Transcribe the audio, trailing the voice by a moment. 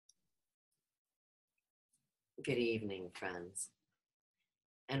Good evening, friends,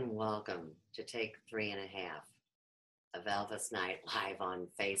 and welcome to take 3.5 of Elvis Night live on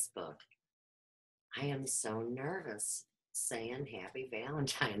Facebook. I am so nervous saying Happy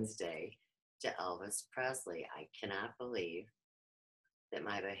Valentine's Day to Elvis Presley. I cannot believe that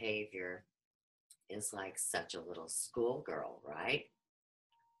my behavior is like such a little schoolgirl, right?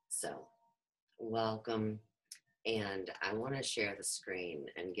 So, welcome, and I want to share the screen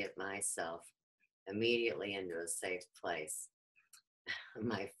and get myself immediately into a safe place.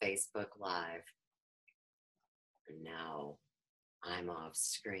 My Facebook Live. Now I'm off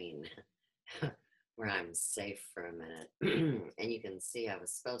screen where I'm safe for a minute. And you can see I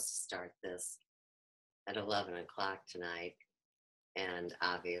was supposed to start this at 11 o'clock tonight, and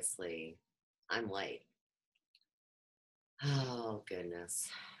obviously I'm late. Oh, goodness.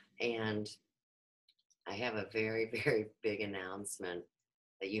 And I have a very, very big announcement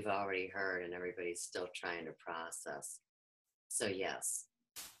that you've already heard, and everybody's still trying to process. So, yes,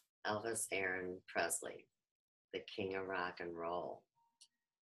 Elvis Aaron Presley, the king of rock and roll,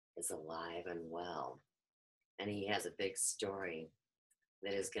 is alive and well. And he has a big story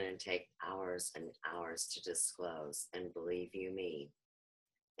that is going to take hours and hours to disclose. And believe you me,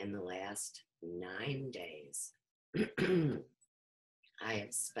 in the last 9 days, I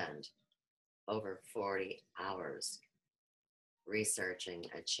have spent over 40 hours researching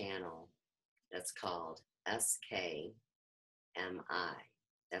a channel that's called SKMI.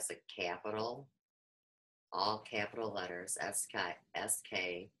 That's a capital, all capital letters, SK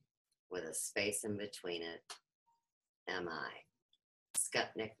with a space in between it, MI.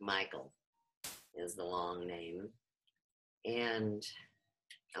 Skutnik Michael is the long name. And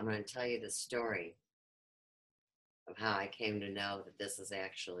I'm going to tell you the story of how I came to know that this is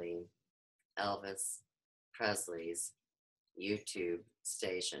actually Elvis Presley's YouTube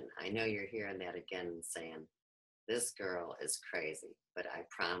station. I know you're hearing that again and saying, this girl is crazy, but I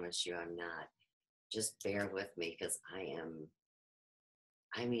promise you I'm not. Just bear with me because I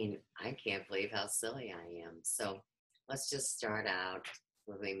can't believe how silly I am. So let's just start out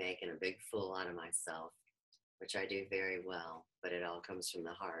with me making a big fool out of myself, which I do very well, but it all comes from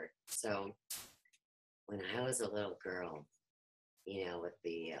the heart. So when I was a little girl, with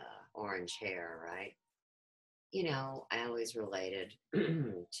the orange hair, right? I always related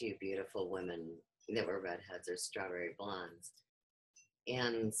to beautiful women that were redheads or strawberry blondes.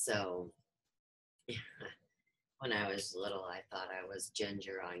 And so when I was little, I thought I was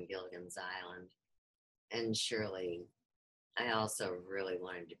Ginger on Gilligan's Island. And surely I also really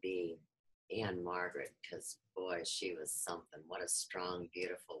wanted to be Anne Margaret because, boy, she was something. What a strong,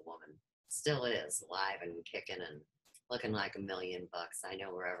 beautiful woman. Still is, alive and kicking and looking like $1,000,000. I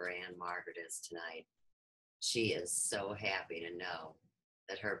know wherever Anne Margaret is tonight, she is so happy to know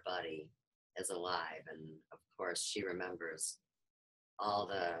that her buddy is alive. And, of course, she remembers all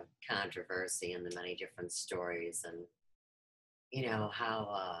the controversy and the many different stories and,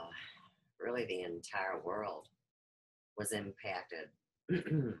 how really the entire world was impacted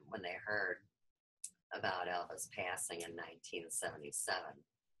when they heard about Elvis passing in 1977.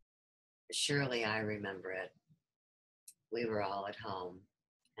 Surely I remember it. We were all at home,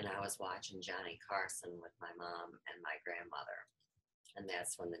 and I was watching Johnny Carson with my mom and my grandmother. And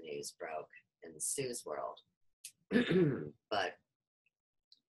that's when the news broke in Sue's world. But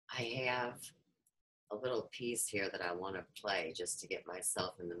I have a little piece here that I want to play just to get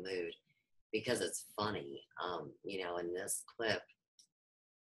myself in the mood because it's funny. In this clip,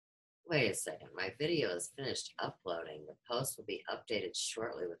 wait a second, my video is finished uploading. The post will be updated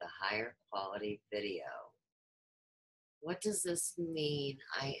shortly with a higher quality video. What does this mean?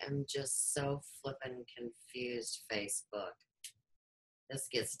 I am just so flippin' confused, Facebook. This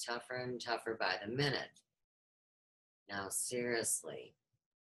gets tougher and tougher by the minute. Now, seriously,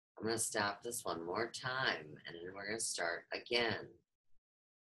 I'm going to stop this one more time, and then we're going to start again.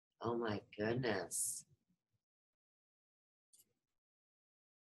 Oh, my goodness.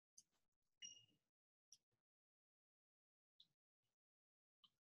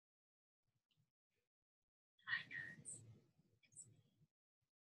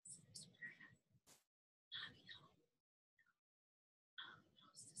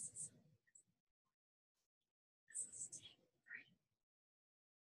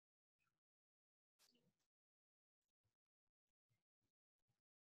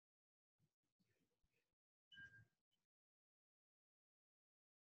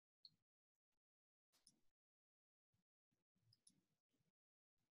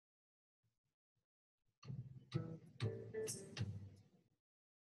 The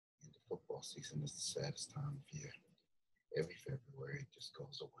football season is the saddest time of year. Every February it just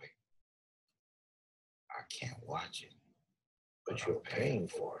goes away. can't watch it. But you're paying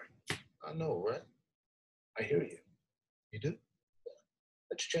for it. I know, right? I hear you. You do?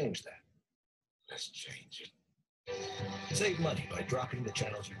 Let's change that. Let's change it. Save money by dropping the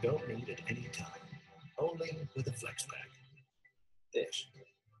channels you don't need at any time. Only with a Flex Pack. Dish.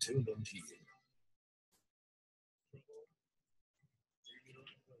 Tuned into you.